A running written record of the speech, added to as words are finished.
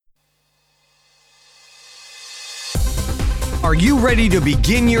Are you ready to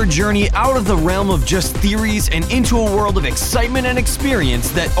begin your journey out of the realm of just theories and into a world of excitement and experience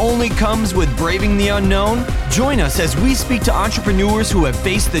that only comes with braving the unknown? Join us as we speak to entrepreneurs who have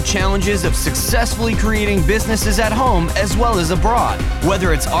faced the challenges of successfully creating businesses at home as well as abroad.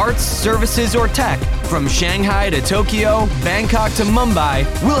 Whether it's arts, services, or tech, from Shanghai to Tokyo, Bangkok to Mumbai,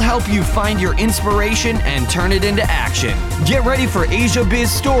 we'll help you find your inspiration and turn it into action. Get ready for Asia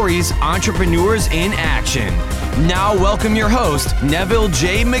Biz Stories, Entrepreneurs in Action. Now welcome your host, Neville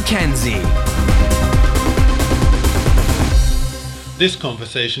J. McKenzie. This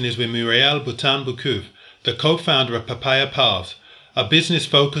conversation is with Muriel Boutin-Boucouve, the co-founder of Papaya Paths, a business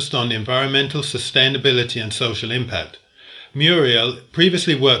focused on environmental sustainability and social impact. Muriel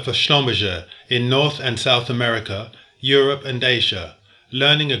previously worked for Schlumberger in North and South America, Europe and Asia,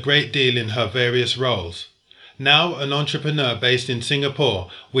 learning a great deal in her various roles. Now an entrepreneur based in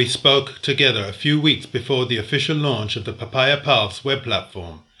Singapore, we spoke together a few weeks before the official launch of the Papaya Paths web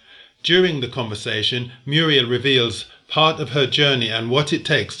platform. During the conversation, Muriel reveals part of her journey and what it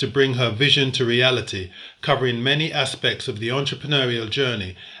takes to bring her vision to reality, covering many aspects of the entrepreneurial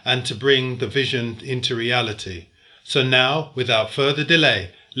journey and to bring the vision into reality. So now, without further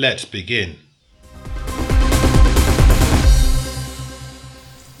delay, let's begin.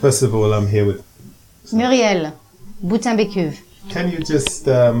 First of all, I'm here with Muriel Boutin-Boucouve. Can you just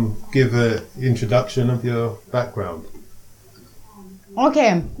give an introduction of your background?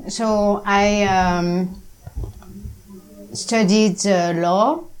 Okay, so I studied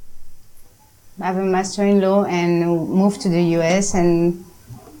law. I have a master in law and moved to the US, and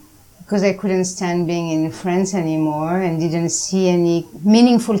because I couldn't stand being in France anymore and didn't see any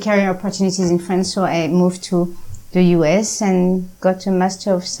meaningful career opportunities in France, so I moved to the US and got a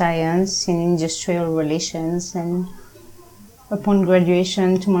Master of Science in Industrial Relations, and upon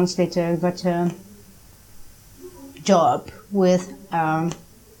graduation, 2 months later, got a job with a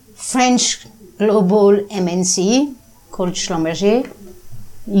French global MNC called Schlumberger,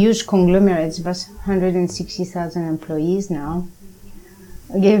 huge conglomerate, about 160,000 employees now.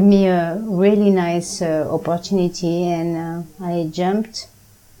 It gave me a really nice opportunity, and I jumped.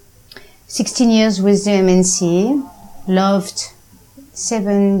 16 years with the MNC, loved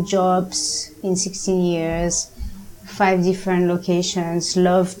 7 jobs in 16 years, 5 different locations,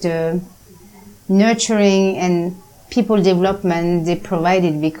 loved the nurturing and people development they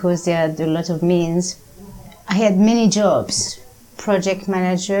provided because they had a lot of means. I had many jobs, project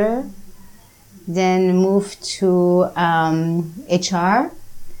manager, then moved to HR,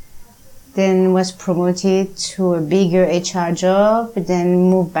 then was promoted to a bigger HR job, then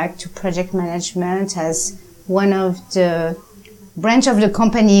moved back to project management as one of the branch of the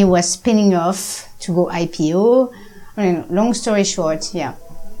company was spinning off to go IPO. I mean, long story short, yeah,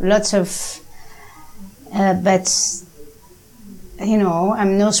 lots of, but you know,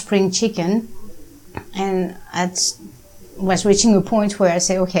 I'm no spring chicken, and was reaching a point where I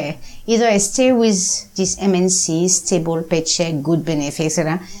say, okay, either I stay with this MNC, stable paycheck, good benefits,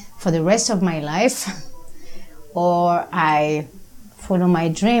 etc., for the rest of my life, or I follow my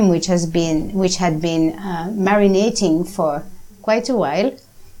dream, which had been marinating for quite a while.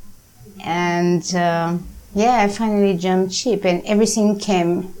 And I finally jumped ship, and everything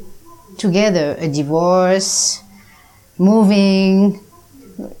came together: a divorce, moving,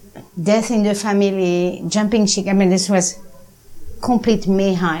 death in the family, jumping ship. I mean, this was complete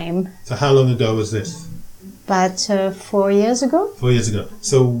mayhem. So how long ago was this? About 4 years ago. 4 years ago.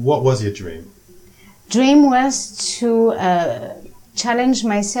 So what was your dream? Dream was to challenge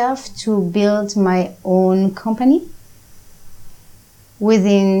myself to build my own company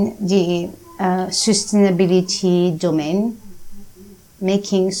within the sustainability domain,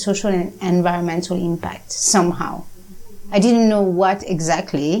 making social and environmental impact somehow. I didn't know what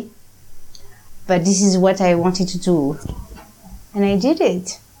exactly, but this is what I wanted to do. And I did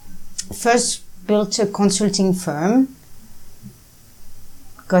it. First, built a consulting firm,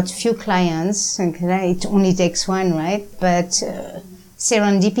 got few clients, and it only takes one, right? But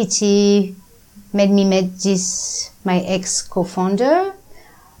serendipity made me meet my ex-co-founder,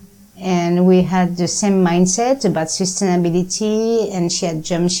 and we had the same mindset about sustainability, and she had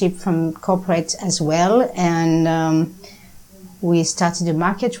jumped ship from corporate as well, and we started a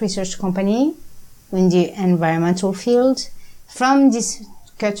market research company in the environmental field. From this,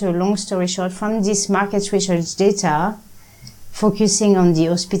 cut a long story short, from this market research data, focusing on the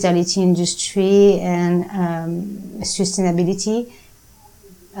hospitality industry and sustainability,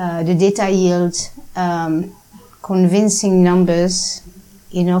 the data yields convincing numbers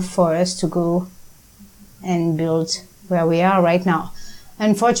enough for us to go and build where we are right now.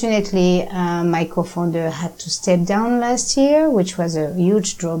 Unfortunately, my co-founder had to step down last year, which was a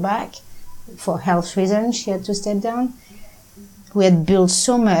huge drawback. For health reasons, she had to step down. We had built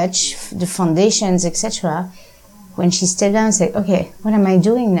so much, the foundations, etc. When she stepped down, I said, okay, what am I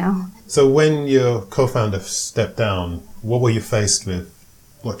doing now? So when your co-founder stepped down, what were you faced with?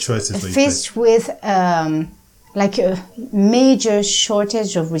 What choices were you faced with? Like a major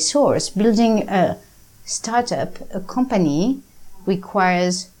shortage of resource. Building a startup, a company,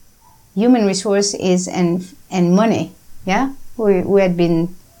 requires human resources and money. Yeah, we had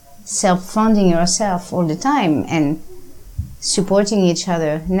been self-funding ourselves all the time and supporting each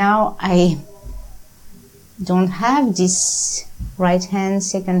other. Now I don't have this right hand,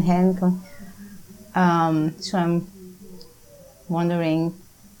 second hand. So I'm wondering,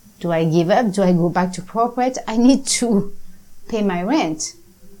 do I give up? Do I go back to corporate? I need to pay my rent.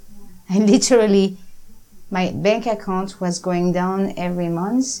 And literally, my bank account was going down every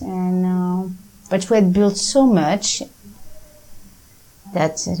month, and but we had built so much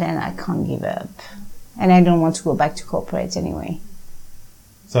that then I can't give up. And I don't want to go back to corporate anyway.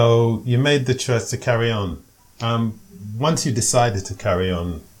 So you made the choice to carry on. Once you decided to carry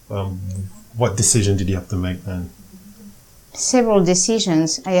on, what decision did you have to make then? Several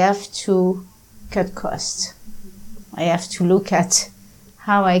decisions. I have to cut costs. I have to look at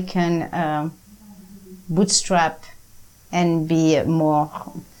how I can bootstrap and be more.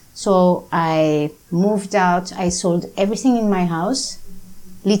 So I moved out. I sold everything in my house,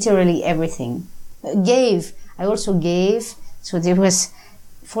 literally everything. I also gave. So there was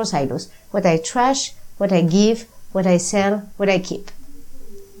 4 silos: what I trash, what I give, what I sell, what I keep.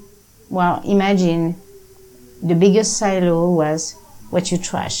 Well, imagine the biggest silo was what you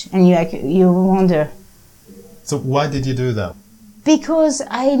trash, and you wonder. So why did you do that? Because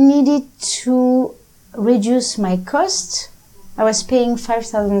I needed to reduce my cost. I was paying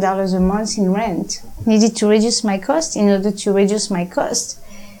 $5,000 a month in rent. Needed to reduce my cost. In order to reduce my cost,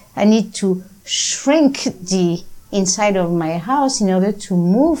 I need to shrink the inside of my house in order to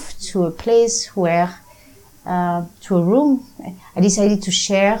move to a place where, to a room. I decided to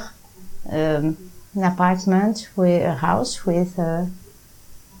share an apartment with a house with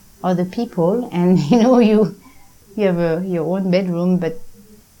other people, and you have your own bedroom, but.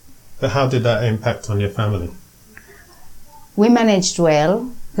 So how did that impact on your family? We managed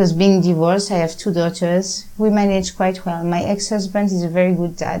well, because being divorced, I have 2 daughters. We managed quite well. My ex-husband is a very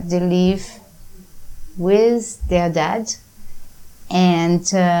good dad. They live with their dad, and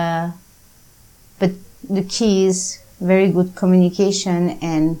but the key is very good communication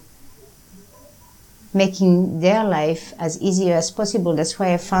and making their life as easy as possible. That's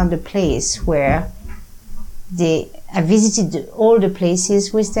why I found a place where I visited all the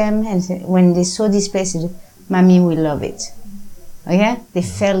places with them, and when they saw this place, they said, "Mommy, we love it." Okay? They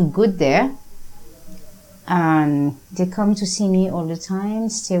felt good there. And they come to see me all the time,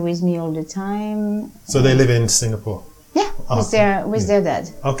 stay with me all the time. So they live in Singapore? Yeah, with their dad.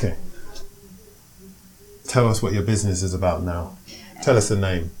 Okay. Tell us what your business is about now. Tell us the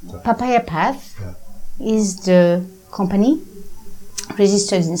name. Papaya Path is the company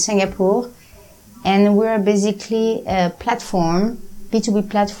registered in Singapore, and we're basically a platform, B2B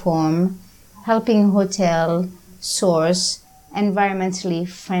platform, helping hotel source environmentally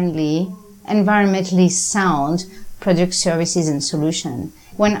friendly, environmentally sound product, services, and solution.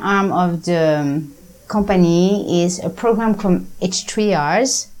 One arm of the company is a program called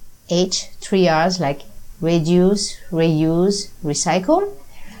H3Rs, H3Rs like reduce, reuse, recycle.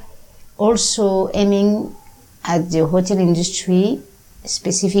 Also aiming at the hotel industry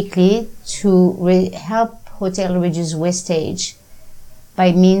specifically to help hotel reduce wastage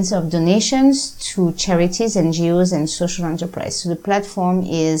by means of donations to charities, NGOs, and social enterprise. So the platform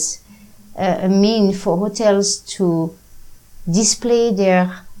is a mean for hotels to display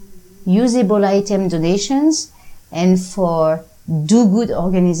their usable item donations, and for do-good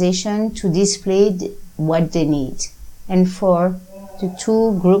organization to display what they need, and for the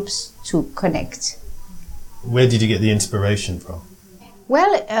 2 groups to connect. Where did you get the inspiration from?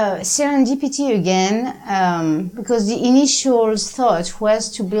 Well, serendipity again, because the initial thought was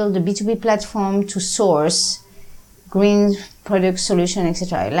to build a B2B platform to source green product, solution,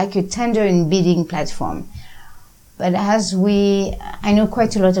 etc., like a tender and bidding platform. But I know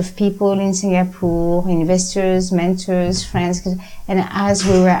quite a lot of people in Singapore, investors, mentors, friends, and as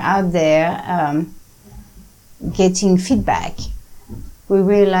we were out there getting feedback, we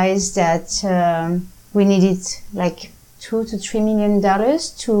realized that we needed like $2 to $3 million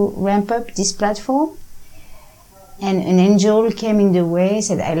to ramp up this platform. And an angel came in the way,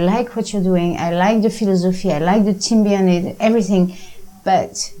 said, "I like what you're doing, I like the philosophy, I like the team behind it, everything,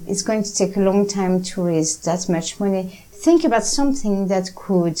 but it's going to take a long time to raise that much money. Think about something that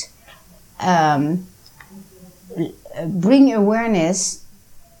could bring awareness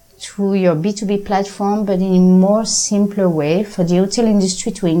to your B2B platform, but in a more simpler way for the hotel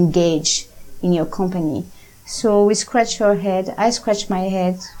industry to engage in your company. So we scratched our head, I scratched my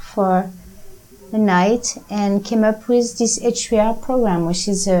head for a night and came up with this H3R program, which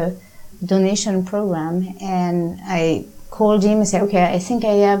is a donation program. And I called him and said, okay, I think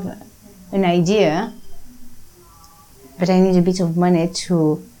I have an idea, but I need a bit of money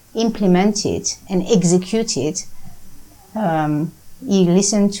to implement it and execute it. He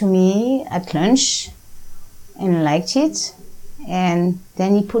listened to me at lunch and liked it. And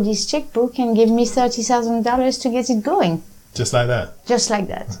then he put his checkbook and gave me $30,000 to get it going. Just like that? Just like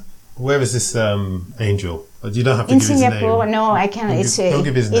that. Where is this angel? You don't have to in give Singapore, his name. No, I can't. Don't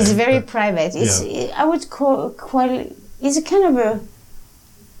give his name. It's very private. I would call he's a kind of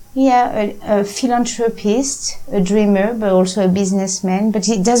a philanthropist, a dreamer, but also a businessman. But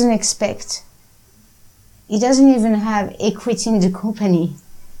he doesn't expect. He doesn't even have equity in the company.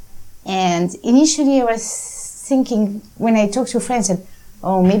 And initially, I was thinking, when I talked to friends, I said,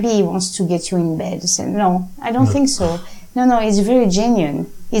 "Oh, maybe he wants to get you in bed." I said, "No, I don't think so. No, it's very genuine.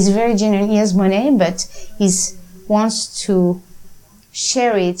 He's very genuine. He has money, but he wants to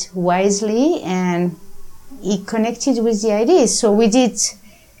share it wisely, and he connected with the idea. So we did.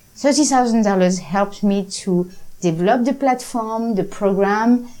 $30,000 helped me to develop the platform, the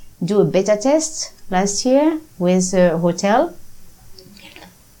program, do a beta test last year with a hotel.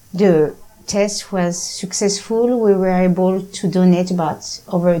 The test was successful. We were able to donate about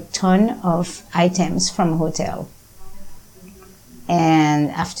over a ton of items from a hotel.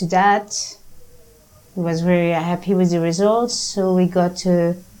 And after that, we was very happy with the results. So we got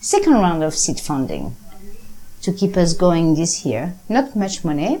a second round of seed funding to keep us going this year. Not much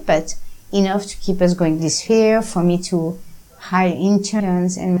money, but enough to keep us going this year, for me to hire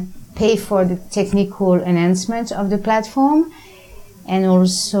interns and pay for the technical enhancement of the platform. And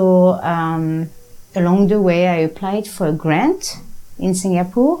also, along the way, I applied for a grant in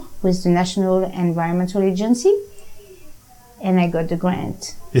Singapore with the National Environmental Agency, and I got the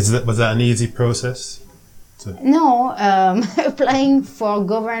grant. Was that an easy process? No, applying for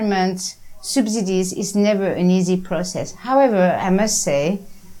government subsidies is never an easy process. However, I must say,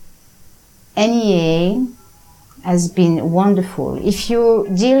 NEA has been wonderful. If you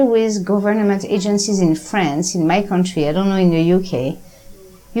deal with government agencies in France, in my country, I don't know in the UK,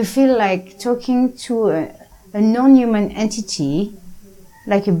 you feel like talking to a non-human entity,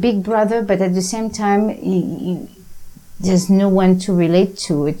 like a big brother, but at the same time, there's no one to relate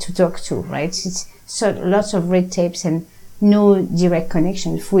to, to talk to, right? It's lots of red tapes and no direct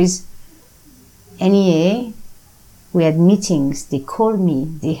connection. With NEA, we had meetings, they called me,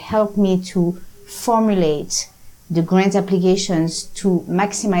 they helped me to formulate the grant applications to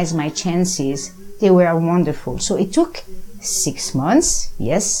maximize my chances. They were wonderful. So it took 6 months,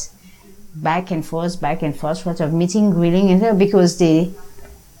 yes, back and forth, lots of meeting, grilling, and because they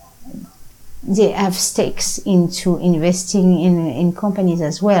have stakes into investing in companies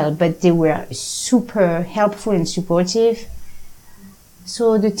as well, but they were super helpful and supportive.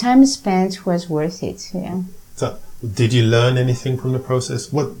 So the time spent was worth it, yeah. So did you learn anything from the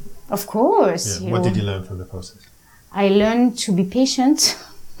process? Of course. Yeah, what did you learn from the process? I learned to be patient.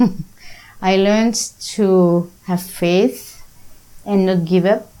 I learned to have faith and not give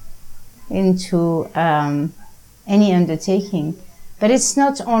up into any undertaking. But it's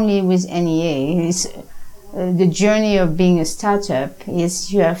not only with NEA. It's the journey of being a startup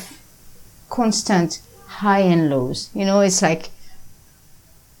is you have constant high and lows. You know, it's like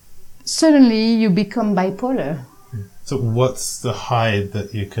suddenly you become bipolar. So what's the high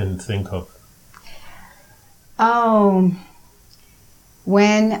that you can think of? Oh,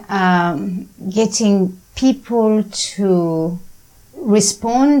 when getting people to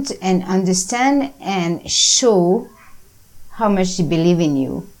respond and understand and show how much they believe in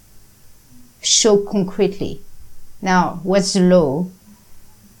you. Show concretely. Now, what's the low?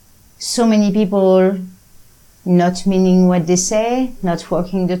 So many people not meaning what they say, not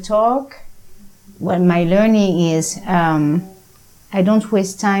walking the talk. What my learning is, I don't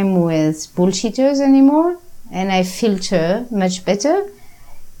waste time with bullshitters anymore, and I filter much better.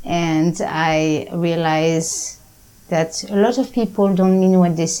 And I realize that a lot of people don't mean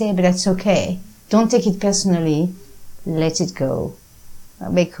what they say, but that's okay. Don't take it personally. Let it go.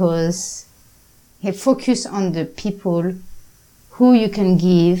 Because focus on the people who you can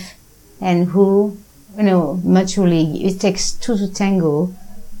give and who, mutually, it takes two to tango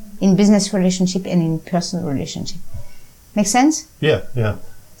in business relationship and in personal relationship. Make sense? Yeah, yeah.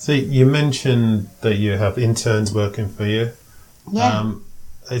 So you mentioned that you have interns working for you. Yeah.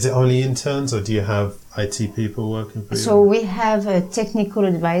 Is it only interns, or do you have IT people working for you? So we have a technical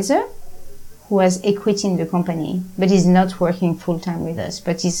advisor who has equity in the company, but he's not working full-time with us,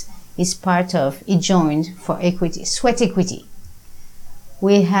 but he joined for equity, sweat equity.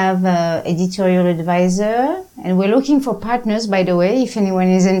 We have an editorial advisor, and we're looking for partners, by the way, if anyone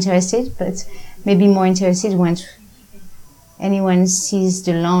is interested, but maybe more interested once anyone sees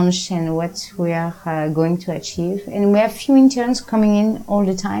the launch and what we are going to achieve. And we have few interns coming in all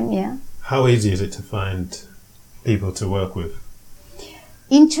the time, yeah. How easy is it to find people to work with?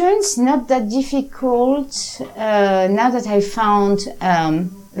 Interns, not that difficult. Now that I found a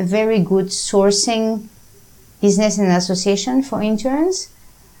very good sourcing business and association for interns,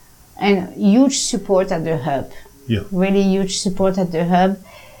 and huge support at the hub. Yeah. Really huge support at the hub.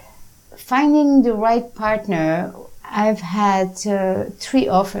 Finding the right partner, I've had 3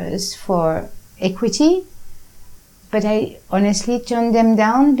 offers for equity, but I honestly turned them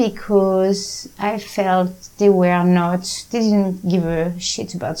down because I felt they didn't give a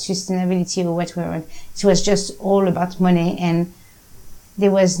shit about sustainability or whatever. It was just all about money, and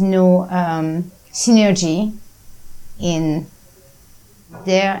there was no synergy in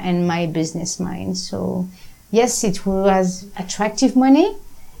their and my business mind. So yes, it was attractive money,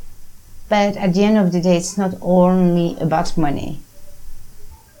 but at the end of the day, it's not only about money.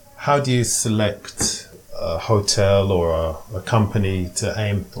 How do you select a hotel or a company to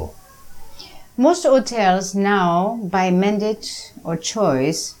aim for? Most hotels now, by mandate or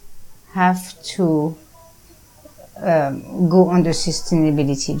choice, have to go on the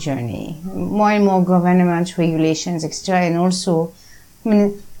sustainability journey. More and more government regulations, etc. And also,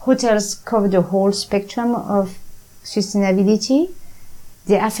 hotels cover the whole spectrum of sustainability.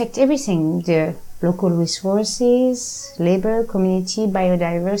 They affect everything: the local resources, labor, community,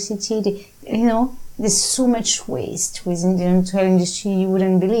 biodiversity. There's so much waste within the hotel industry you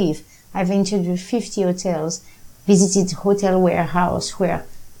wouldn't believe. I've interviewed 50 hotels, visited hotel warehouse where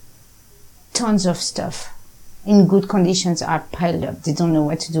tons of stuff in good conditions are piled up. They don't know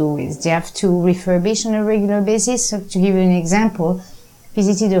what to do with. They have to refurbish on a regular basis. So to give you an example,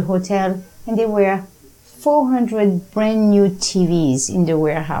 visited a hotel and there were 400 brand new TVs in the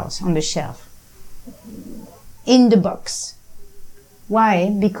warehouse on the shelf, in the box. Why?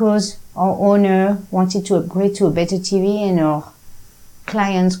 Because our owner wanted to upgrade to a better TV and our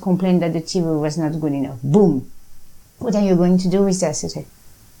clients complained that the TV was not good enough. Boom. What are you going to do with that? I said,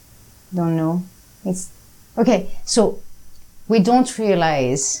 don't know. It's okay. So we don't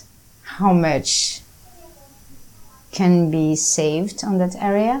realize how much can be saved on that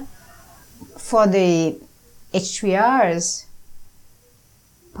area. For the H3Rs,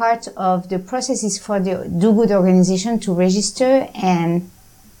 part of the process is for the do-good organization to register and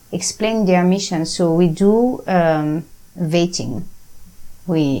explain their mission. So we do vetting.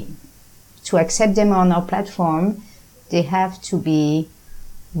 To accept them on our platform, they have to be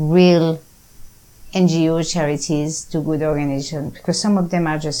real NGO charities, do-good organizations, because some of them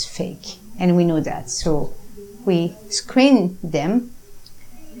are just fake, and we know that. So we screen them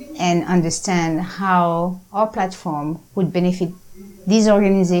and understand how our platform would benefit these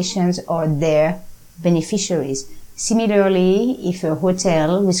organizations or their beneficiaries. Similarly, if a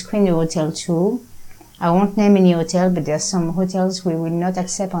hotel, we screen the hotel too. I won't name any hotel, but there are some hotels we will not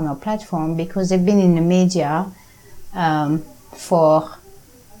accept on our platform because they've been in the media for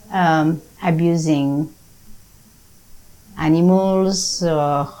abusing animals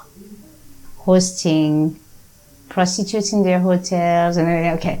or hosting prostitutes in their hotels.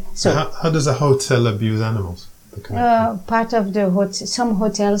 And okay, so how does a hotel abuse animals? Part of the hotel, some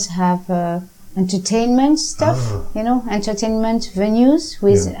hotels have entertainment stuff, entertainment venues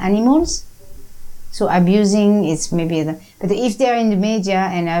with animals. So abusing is maybe but if they're in the media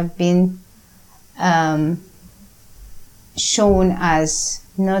and have been shown as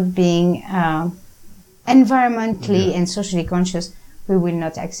not being environmentally and socially conscious, we will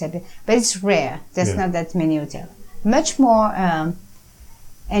not accept it. But it's rare. There's not that many hotels. Much more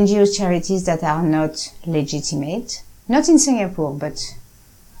NGO charities that are not legitimate. Not in Singapore, but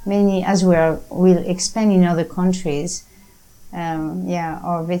many, as we'll expand in other countries.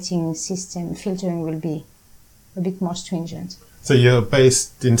 Our vetting system filtering will be a bit more stringent. So you're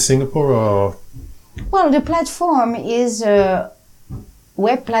based in Singapore, or? Well, the platform is a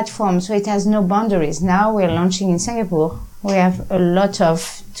web platform, so it has no boundaries. Now we're launching in Singapore. We have a lot to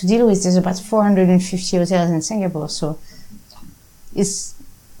deal with. There's about 450 hotels in Singapore, so it's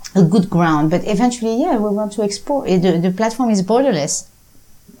a good ground. But eventually, we want to export. The platform is borderless.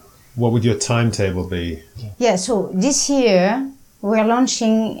 What would your timetable be? Yeah, so this year we're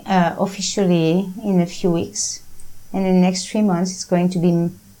launching officially in a few weeks, and in the next 3 months it's going to be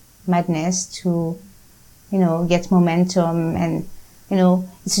madness to, get momentum, and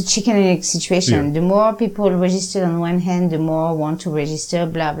it's a chicken and egg situation. Yeah. The more people register on one hand, the more want to register,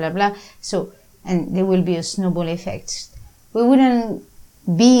 blah blah blah. So, and there will be a snowball effect. We wouldn't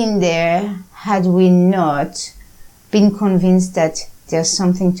be in there had we not been convinced that there's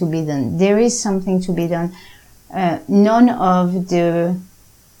something to be done. There is something to be done. None of the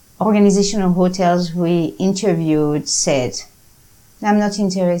organizational hotels we interviewed said, I'm not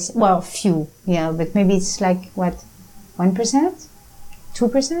interested. Well, few, yeah, but maybe it's like, what, 1%?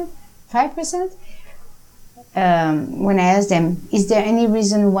 2%? 5%? When I asked them, is there any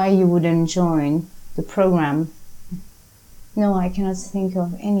reason why you wouldn't join the program? No, I cannot think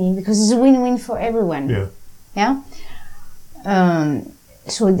of any, because it's a win-win for everyone. Yeah. Yeah? And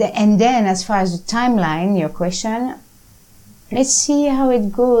then as far as the timeline, your question, let's see how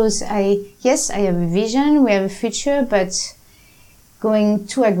it goes. Yes, I have a vision, we have a future, but going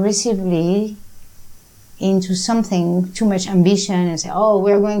too aggressively into something, too much ambition, and say, oh,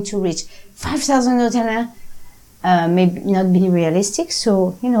 we're going to reach 5,000 hotels, maybe not be realistic.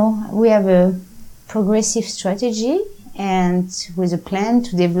 So, we have a progressive strategy, and with a plan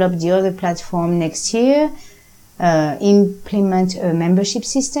to develop the other platform next year, implement a membership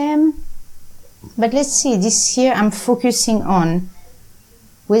system. But let's see, this year I'm focusing on,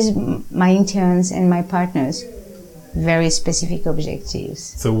 with my interns and my partners, very specific objectives.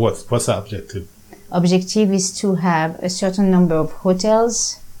 So what's that objective? Objective is to have a certain number of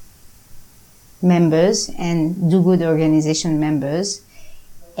hotels members and do good organization members,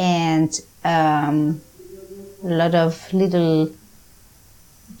 and a lot of little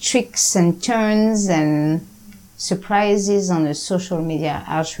tricks and turns and surprises on a social media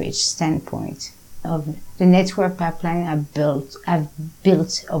outreach standpoint of the network pipeline I've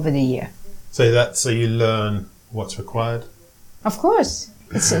built over the year. So you learn what's required? Of course.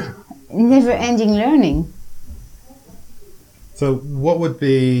 It's a never-ending learning. So what would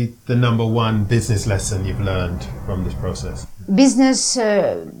be the number one business lesson you've learned from this process? Business,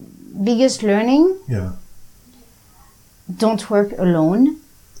 biggest learning, Yeah. don't work alone.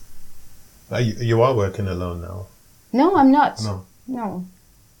 You are working alone now. No, I'm not. No.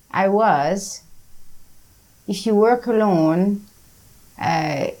 I was. If you work alone,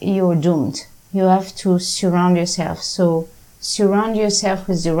 you're doomed. You have to surround yourself. So surround yourself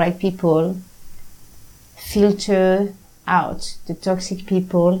with the right people. Filter out the toxic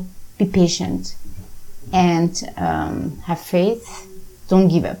people. Be patient. And have faith. Don't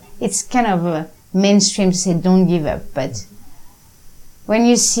give up. It's kind of a mainstream to say don't give up. But when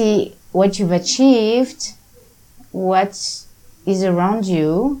you see what you've achieved, what is around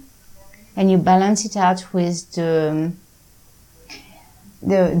you, and you balance it out with the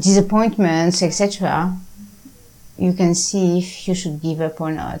disappointments, etc., you can see if you should give up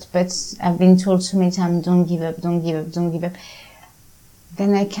or not. But I've been told so many times, don't give up, don't give up, don't give up.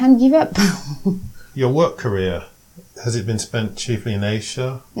 Then I can't give up. Your work career, has it been spent chiefly in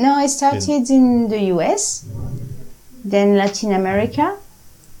Asia? No, I started in the US, then Latin America,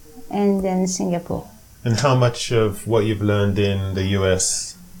 and then Singapore. And how much of what you've learned in the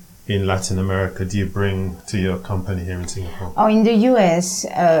US, in Latin America, do you bring to your company here in Singapore? Oh, in the US,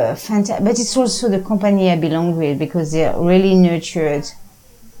 fantastic. But it's also the company I belong with, because they're really nurtured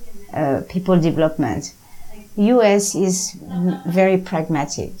people development. US is very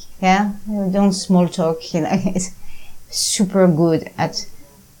pragmatic. Yeah, don't small talk. It's super good at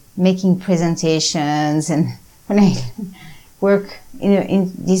making presentations. And when I work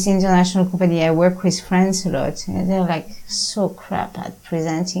in this international company, I work with friends a lot. And they're like so crap at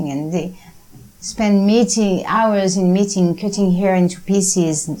presenting, and they spend hours in meeting, cutting hair into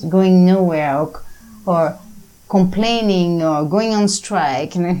pieces, going nowhere, or complaining, or going on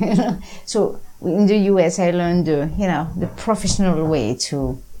strike. So in the US, I learned the professional way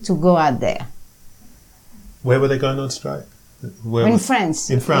to go out there. Where were they going on strike? In France.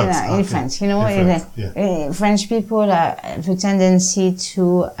 In France. In France. French people have a tendency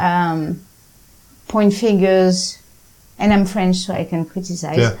to point fingers, and I'm French, so I can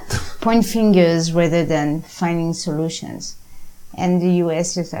criticize. Yeah. Point fingers rather than finding solutions. And the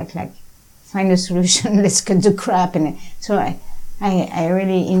US is like find a solution, let's cut the crap. And so I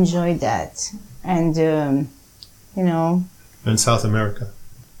really enjoyed that. And, And South America?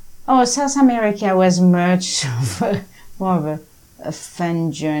 Oh, South America was much more of a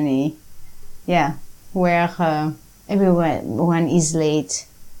fun journey. Yeah, where everyone is late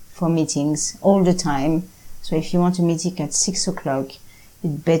for meetings all the time. So if you want a meeting at 6 o'clock,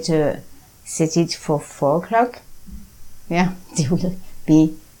 you'd better set it for 4 o'clock. Yeah, they will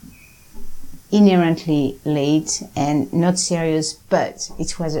be inherently late and not serious, but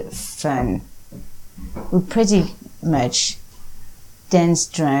it was fun. We pretty much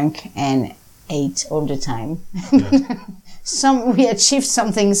danced, drank, and ate all the time. Yeah. We achieved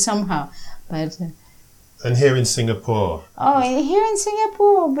something somehow, but. And here in Singapore? Here in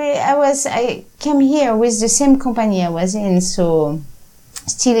Singapore, I came here with the same company I was in, so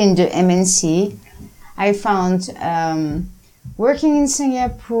still in the MNC. I found working in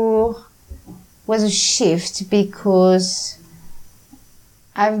Singapore was a shift because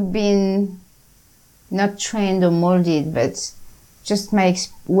I've been not trained or molded, but just my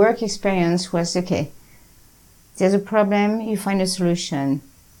work experience was, okay, there's a problem, you find a solution.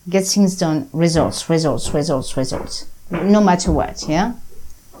 Get things done, results, no matter what, yeah?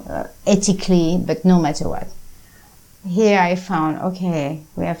 Ethically, but no matter what. Here I found, okay,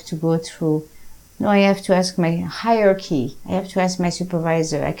 we have to go through, no, I have to ask my hierarchy, I have to ask my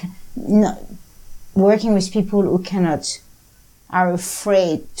supervisor, working with people who are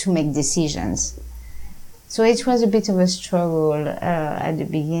afraid to make decisions. So it was a bit of a struggle at the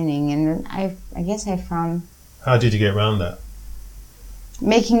beginning, and I guess I found... How did you get around that?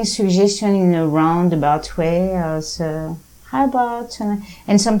 Making a suggestion in a roundabout way, as how about,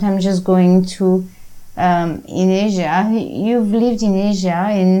 and sometimes just going to in Asia. You've lived in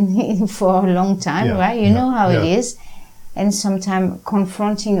Asia for a long time, right? You know how it is, and sometimes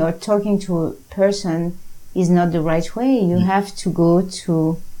confronting or talking to a person is not the right way. You have to go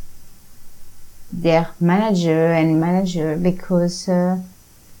to their manager because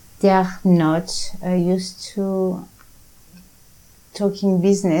they are not used to talking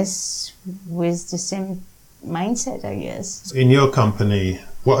business with the same mindset, I guess. In your company,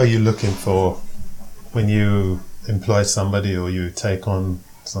 what are you looking for when you employ somebody or you take on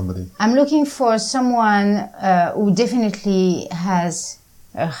somebody? I'm looking for someone who definitely has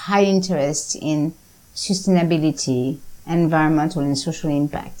a high interest in sustainability, environmental and social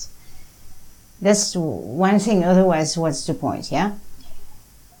impact. That's one thing, otherwise what's the point, yeah?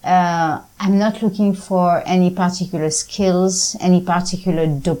 I'm not looking for any particular skills, any particular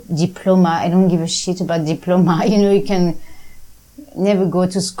diploma. I don't give a shit about diploma. You can never go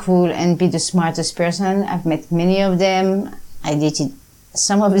to school and be the smartest person. I've met many of them. I dated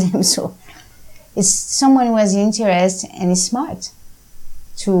some of them. So it's someone who has interest and is smart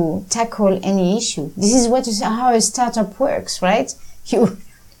to tackle any issue. This is how a startup works, right? You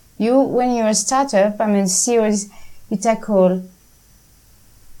when you're a startup, serious, you tackle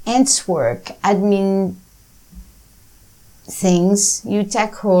ants work, admin things, you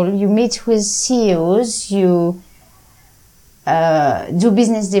meet with CEOs, you do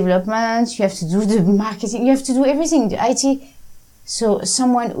business development, you have to do the marketing, you have to do everything, the IT. So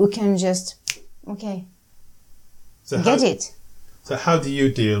someone who can just, get it. So how do you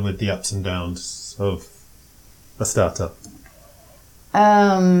deal with the ups and downs of a startup?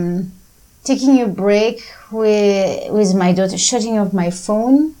 Taking a break with my daughter, shutting off my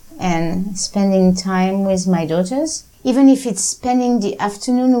phone and spending time with my daughters. Even if it's spending the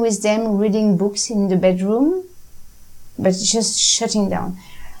afternoon with them reading books in the bedroom, but just shutting down.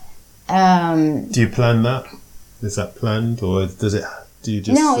 Do you plan that? Is that planned, or do you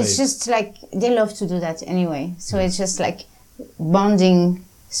just No, it's just like, they love to do that anyway. So it's just like bonding,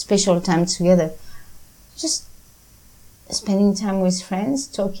 special time together. Just spending time with friends,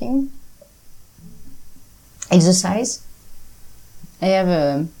 talking. Exercise. I have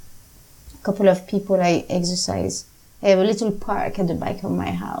a couple of people I exercise. I have a little park at the back of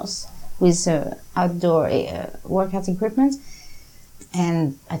my house with outdoor workout equipment.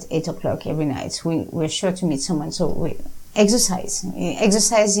 And at 8 o'clock every night, we're sure to meet someone. So we exercise.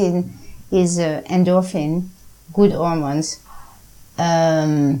 Exercising is endorphin, good hormones.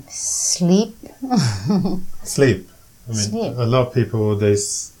 Sleep. Sleep. Sleep. A lot of people,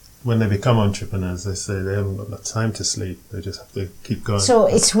 when they become entrepreneurs, they say they haven't got enough time to sleep. They just have to keep going. So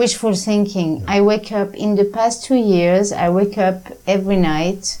it's wishful thinking. Yeah. I wake up, in the past 2 years, I wake up every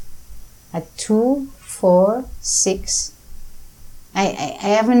night at 2, 4, 6. I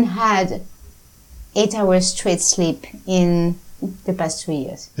haven't had 8 hours straight sleep in the past 2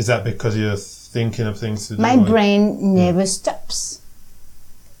 years. Is that because you're thinking of things to do? My brain never stops.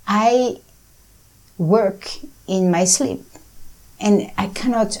 I work in my sleep. And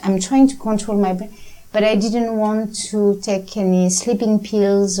I'm trying to control my brain, but I didn't want to take any sleeping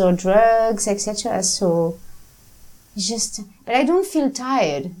pills or drugs, etc. So but I don't feel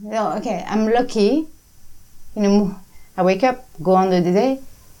tired. Okay, I'm lucky. I wake up, go on the day,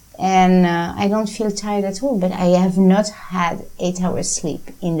 And I don't feel tired at all, but I have not had 8 hours sleep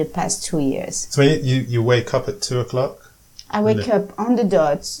in the past 2 years. So you wake up at 2 o'clock? I wake up on the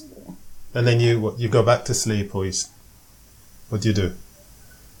dot. And then you go back to sleep, or what do you do?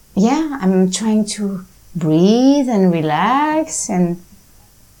 Yeah, I'm trying to breathe and relax, and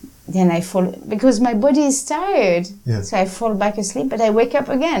then I fall, because my body is tired. Yeah. So I fall back asleep, but I wake up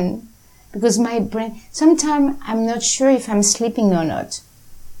again because my brain, sometimes I'm not sure if I'm sleeping or not.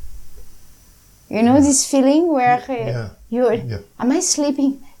 You know this feeling where am I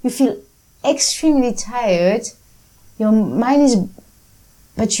sleeping? You feel extremely tired. Your mind is,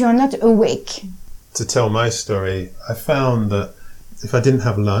 but you're not awake. To tell my story, I found that if I didn't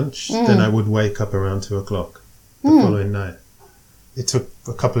have lunch, then I would wake up around 2 o'clock the following night. It took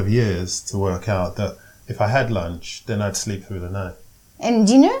a couple of years to work out that if I had lunch, then I'd sleep through the night. And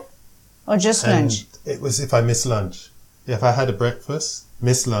dinner? Or just lunch? It was if I missed lunch. If I had a breakfast,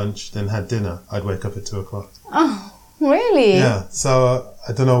 missed lunch, then had dinner, I'd wake up at 2 o'clock. Oh, really? Yeah, so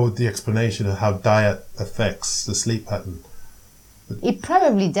I don't know the explanation of how diet affects the sleep pattern. It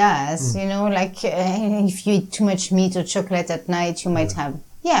probably does, you know, like if you eat too much meat or chocolate at night, you might have,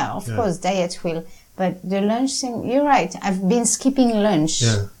 of course, diet will. But the lunch thing, you're right. I've been skipping lunch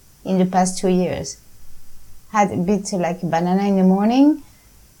in the past 2 years. Had a bit like banana in the morning,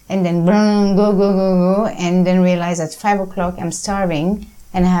 and then go, and then realize at 5 o'clock I'm starving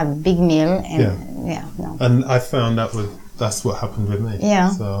and I have a big meal. And And I found that's what happened with me. Yeah.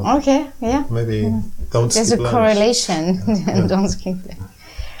 So okay. Yeah. maybe don't skip There's a lunch. correlation. Don't skip that.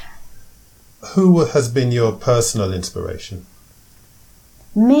 Who has been your personal inspiration?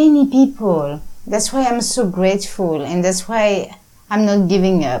 Many people. That's why I'm so grateful, and that's why I'm not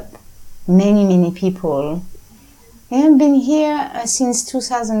giving up. Many people. I have been here since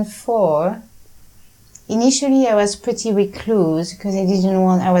 2004. Initially, I was pretty recluse because I didn't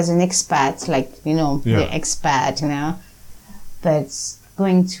want. I was an expat, the expat, But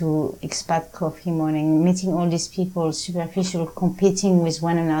going to expat coffee morning, meeting all these people, superficial, competing with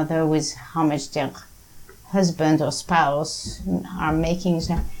one another with how much their husband or spouse are making.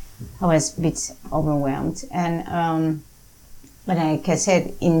 So I was a bit overwhelmed. And but like I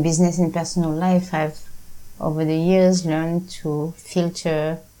said, in business and personal life, I've over the years learned to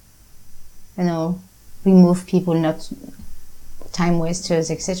filter, remove people, not time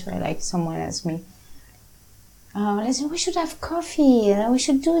wasters, etc. Like someone asked me, we should have coffee, we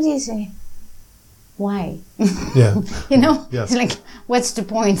should do this. Why? Yeah. It's like, what's the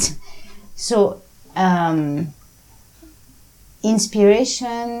point? So,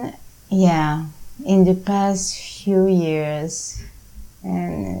 inspiration, in the past few years,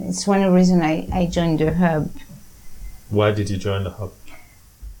 and it's one of the reasons I joined the Hub. Why did you join the Hub?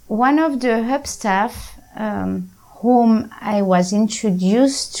 One of the Hub staff, whom I was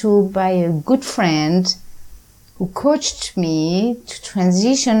introduced to by a good friend, who coached me to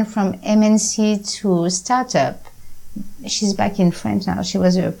transition from MNC to startup. She's back in France now. She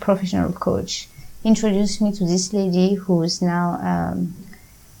was a professional coach. Introduced me to this lady who is now a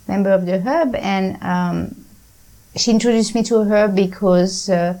member of the Hub, and she introduced me to her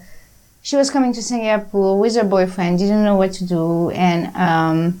because she was coming to Singapore with her boyfriend, didn't know what to do, and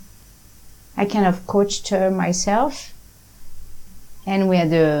I kind of coached her myself, and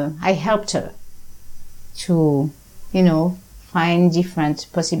I helped her to, find different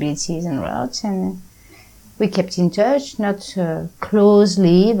possibilities and routes, and we kept in touch, not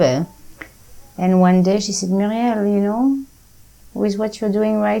closely, and one day she said, Muriel, with what you're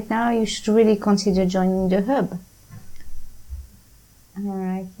doing right now, you should really consider joining the Hub. And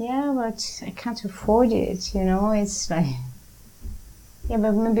I'm like, but I can't afford it, it's like,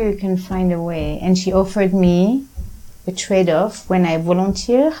 but maybe we can find a way. And she offered me a trade-off when I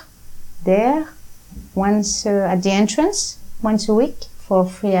volunteer there once at the entrance, once a week, for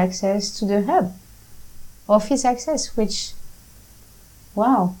free access to the Hub. Office access, which,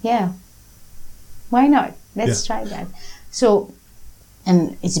 why not? Let's try that. So,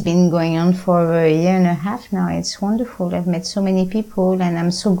 and it's been going on for over a year and a half now. It's wonderful. I've met so many people, and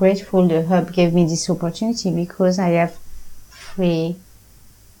I'm so grateful the Hub gave me this opportunity because I have free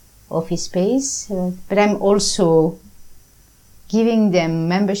office space, but I'm also giving them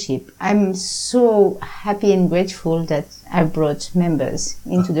membership. I'm so happy and grateful that I brought members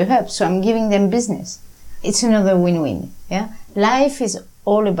into the Hub, so I'm giving them business. It's another win-win. Life is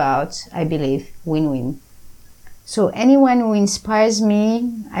all about, I believe, win-win. So anyone who inspires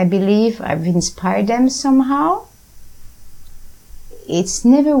me, I believe I've inspired them somehow. It's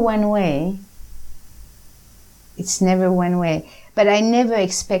never one way. But I never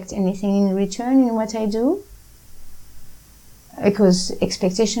expect anything in return in what I do. because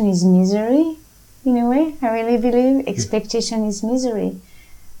expectation is misery, in a way. I really believe expectation is misery.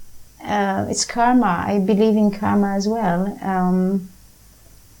 It's karma. I believe in karma as well.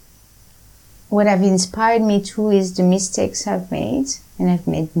 What have inspired me too is the mistakes I've made, and I've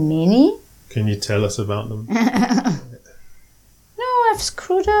made many. Can you tell us about them? No, I've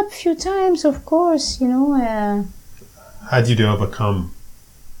screwed up a few times, of course, you know. How did you overcome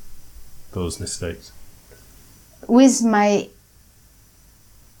those mistakes? With my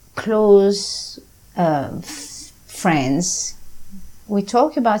close friends, we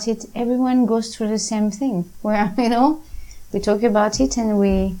talk about it. Everyone goes through the same thing. Where, you know, we talk about it and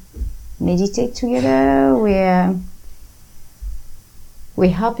we meditate together. We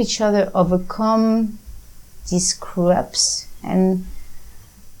help each other overcome these screw-ups, and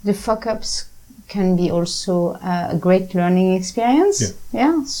the fuck-ups can be also a great learning experience.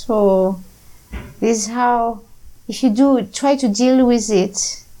 Yeah. So this is how, if you try to deal with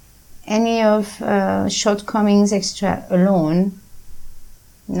it, any of shortcomings extra alone,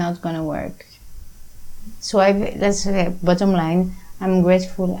 not gonna work. So that's the bottom line. I'm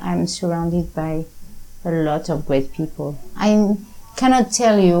grateful. I'm surrounded by a lot of great people. I cannot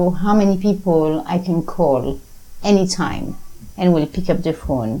tell you how many people I can call anytime and will pick up the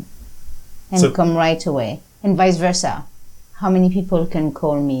phone and come right away, and vice versa. How many people can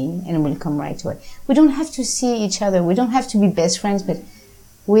call me and will come right away? We don't have to see each other. We don't have to be best friends, but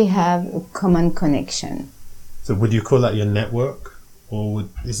we have a common connection. So would you call that your network? Or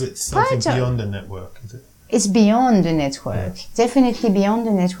is it something beyond the network? Is it? It's beyond the network. Yeah. Definitely beyond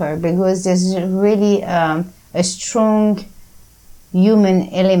the network, because there's really a strong human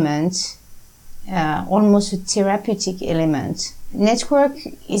element, almost a therapeutic element. Network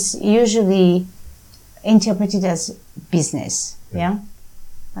is usually interpreted as business. Yeah.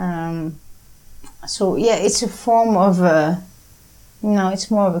 So yeah, it's a form of it's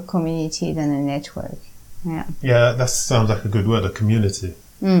more of a community than a network. Yeah. Yeah, that sounds like a good word, a community.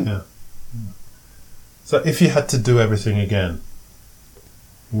 Yeah. So if you had to do everything again,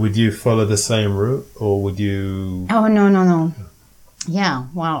 would you follow the same route, or would you... Oh, no. Yeah,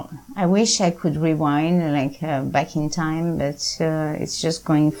 well, I wish I could rewind, back in time, but it's just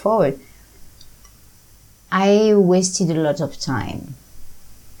going forward. I wasted a lot of time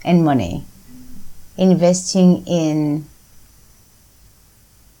and money investing in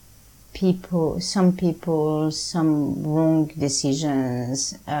some wrong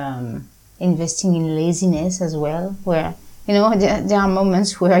decisions, investing in laziness as well, where, you know, there are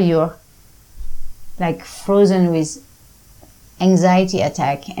moments where you're like frozen with anxiety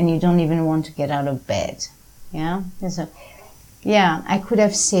attack and you don't even want to get out of bed. Yeah. So, yeah, I could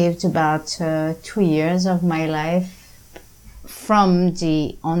have saved about 2 years of my life from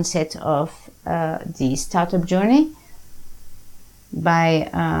the onset of the startup journey by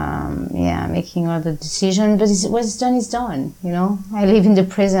making other decisions. But what's done is done. You know, I live in the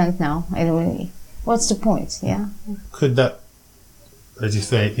present now. What's the point? Yeah. Could that, as you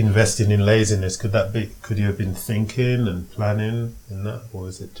say, investing in laziness, could you have been thinking and planning in that, or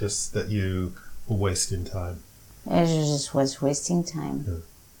is it just that you were wasting time? I just was wasting time. Yeah.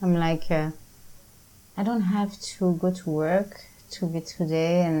 I'm like, I don't have to go to work to be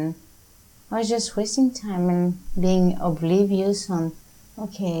today, and I was just wasting time and being oblivious on,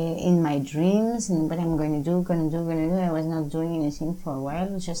 okay, in my dreams and what I'm going to do. I was not doing anything for a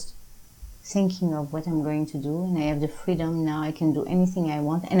while, just thinking of what I'm going to do, and I have the freedom now. I can do anything I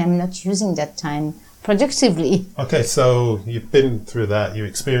want, and I'm not using that time productively. Okay, so you've been through that, you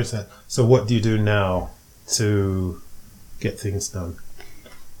experienced that. So what do you do now to get things done?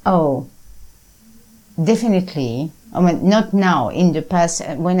 Oh, definitely. I mean, not now. In the past,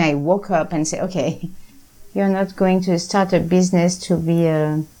 when I woke up and said, okay, you're not going to start a business to be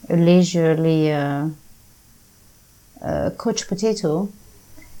a leisurely couch potato.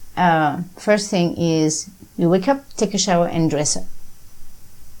 First thing is you wake up, take a shower, and dress up.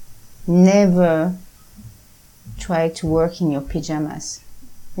 Never try to work in your pajamas.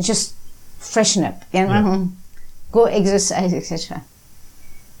 Just freshen up, you know? Yeah. Go exercise, etc.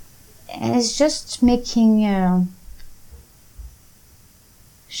 And it's just making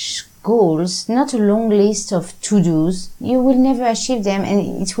goals, not a long list of to-dos. You will never achieve them,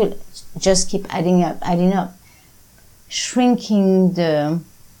 and it will just keep adding up. Shrinking the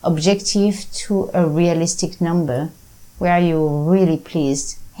objective to a realistic number where you're really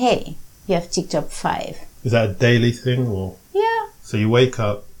pleased. Hey, you have ticked up 5. Is that a daily thing, or? Yeah. So you wake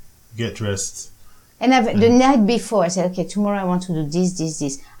up, get dressed. And the night before, I said, okay, tomorrow I want to do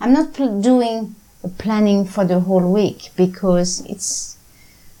this. I'm not doing planning for the whole week because it's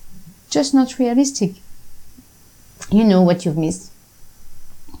just not realistic. you know what you've missed.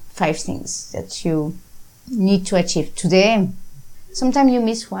 5 things that you need to achieve today. Sometimes you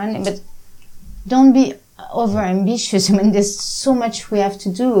miss one, but don't be over ambitious. I mean, there's so much we have to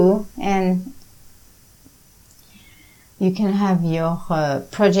do, and you can have your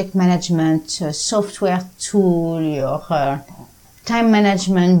project management software tool, your time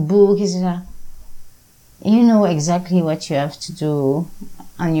management book, etc. You know exactly what you have to do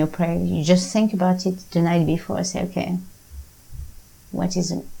on your project. You just think about it the night before. Say, okay, what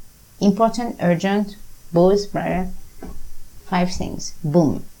is important, urgent, both, right? 5 things.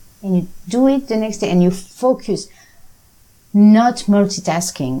 Boom. And you do it the next day, and you focus, not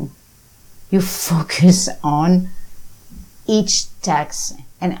multitasking. You focus on each task.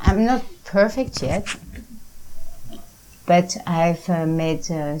 And I'm not perfect yet, but I've made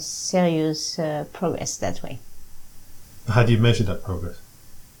serious progress that way. How do you measure that progress?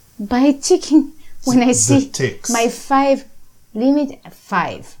 By ticking. When I see ticks. my 5 limit,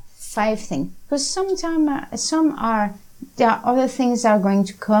 5 things. Because there are other things that are going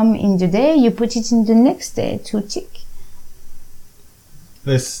to come in the day. You put it in the next day to tick.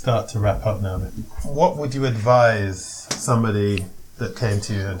 Let's start to wrap up now. What would you advise somebody that came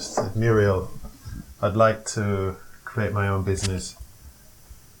to you and said, Muriel, I'd like to create my own business?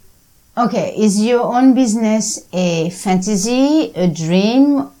 Okay, is your own business a fantasy, a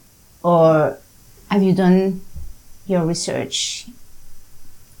dream, or have you done your research?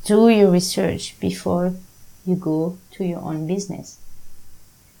 Do your research before you go to your own business.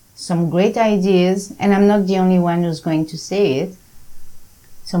 Some great ideas, and I'm not the only one who's going to say it,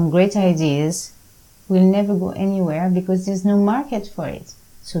 some great ideas will never go anywhere because there's no market for it.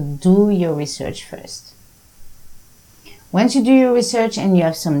 So do your research first. Once you do your research and you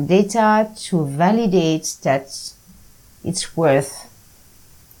have some data to validate that it's worth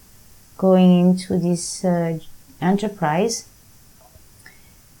going into this enterprise,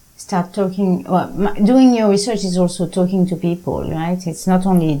 start talking. Well, doing your research is also talking to people, right? It's not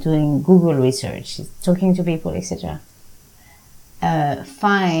only doing Google research, it's talking to people, etc.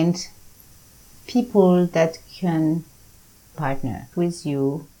 Find people that can partner with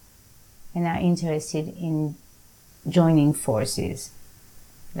you and are interested in joining forces.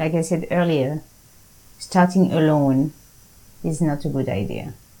 Like I said earlier, starting alone is not a good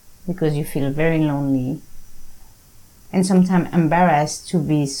idea because you feel very lonely and sometimes embarrassed to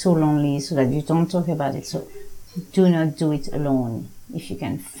be so lonely so that you don't talk about it. So do not do it alone. If you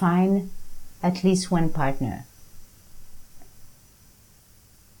can find at least one partner.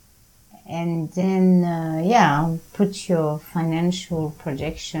 And then, put your financial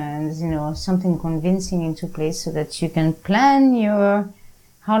projections, something convincing into place so that you can plan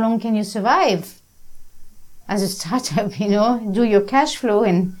how long can you survive as a startup, do your cash flow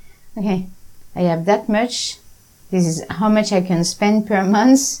and, okay, I have that much. This is how much I can spend per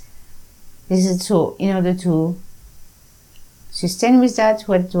month. This is so, in order to sustain with that,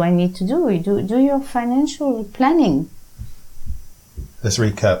 what do I need to do? You do your financial planning. Let's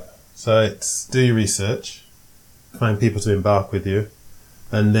recap. So it's do your research, find people to embark with you,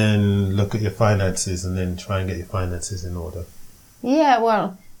 and then look at your finances and then try and get your finances in order. Yeah,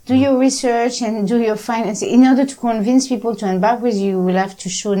 well, do your research and do your finances. In order to convince people to embark with you, you will have to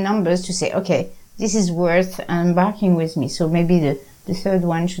show numbers to say, okay, this is worth embarking with me. So maybe the third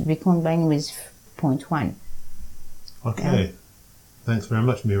one should be combined with point 1. Okay. Yeah. Thanks very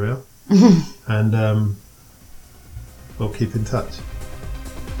much, Muriel. And we'll keep in touch.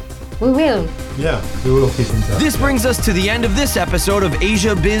 We will. Yeah, we will keep in touch. This brings us to the end of this episode of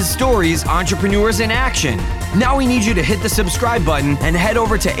Asia Biz Stories, Entrepreneurs in Action. Now we need you to hit the subscribe button and head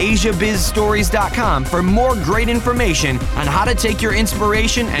over to AsiaBizStories.com for more great information on how to take your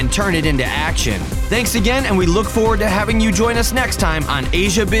inspiration and turn it into action. Thanks again, and we look forward to having you join us next time on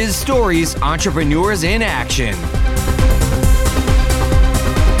Asia Biz Stories, Entrepreneurs in Action.